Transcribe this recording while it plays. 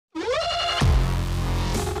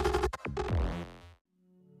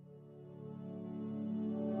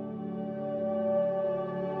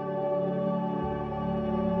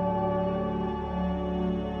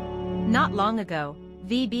Not long ago,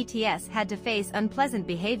 V BTS had to face unpleasant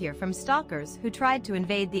behavior from stalkers who tried to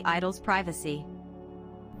invade the idol's privacy.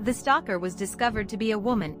 The stalker was discovered to be a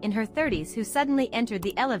woman in her 30s who suddenly entered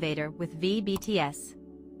the elevator with V BTS.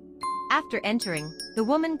 After entering, the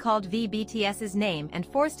woman called V BTS's name and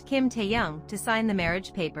forced Kim Tae-young to sign the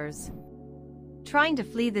marriage papers. Trying to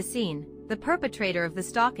flee the scene, the perpetrator of the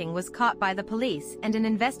stalking was caught by the police and an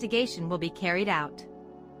investigation will be carried out.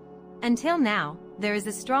 Until now, there is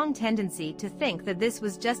a strong tendency to think that this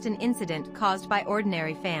was just an incident caused by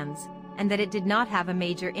ordinary fans, and that it did not have a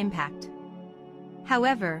major impact.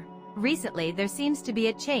 However, recently there seems to be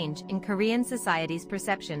a change in Korean society's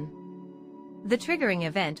perception. The triggering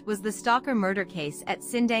event was the stalker murder case at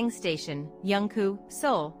Sindang Station, Yeongju,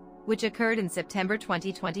 Seoul, which occurred in September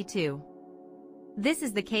 2022. This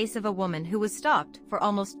is the case of a woman who was stalked for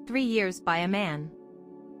almost 3 years by a man.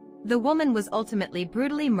 The woman was ultimately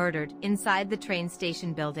brutally murdered inside the train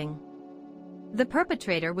station building. The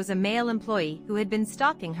perpetrator was a male employee who had been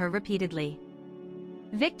stalking her repeatedly.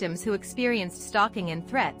 Victims who experienced stalking and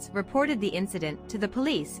threats reported the incident to the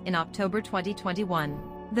police in October 2021.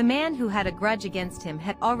 The man who had a grudge against him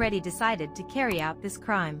had already decided to carry out this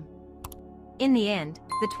crime. In the end,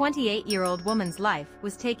 the 28-year-old woman's life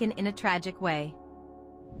was taken in a tragic way.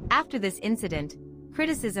 After this incident,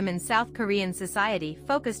 criticism in South Korean society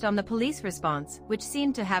focused on the police response, which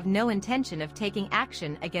seemed to have no intention of taking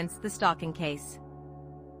action against the stalking case.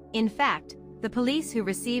 In fact, the police who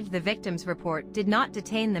received the victim's report did not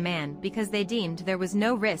detain the man because they deemed there was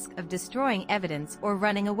no risk of destroying evidence or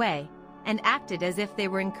running away, and acted as if they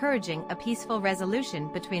were encouraging a peaceful resolution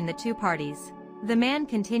between the two parties. The man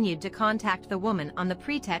continued to contact the woman on the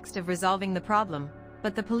pretext of resolving the problem,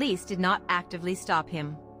 but the police did not actively stop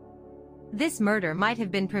him. This murder might have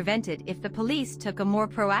been prevented if the police took a more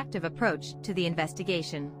proactive approach to the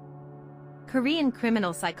investigation. Korean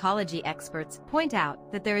criminal psychology experts point out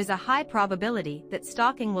that there is a high probability that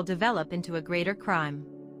stalking will develop into a greater crime.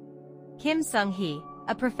 Kim Sung-hee,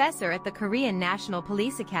 a professor at the Korean National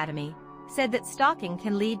Police Academy, said that stalking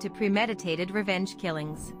can lead to premeditated revenge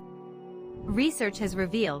killings. Research has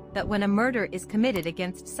revealed that when a murder is committed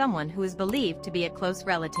against someone who is believed to be a close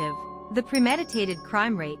relative, the premeditated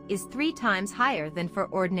crime rate is 3 times higher than for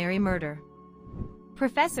ordinary murder.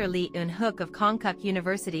 Professor Lee Eun-hook of Konkuk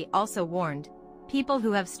University also warned, people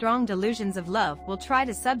who have strong delusions of love will try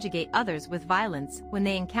to subjugate others with violence when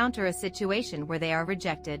they encounter a situation where they are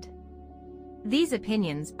rejected. These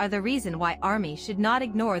opinions are the reason why ARMY should not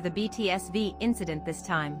ignore the BTS V incident this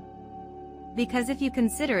time. Because if you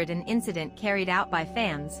consider it an incident carried out by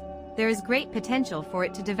fans, there is great potential for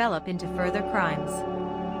it to develop into further crimes.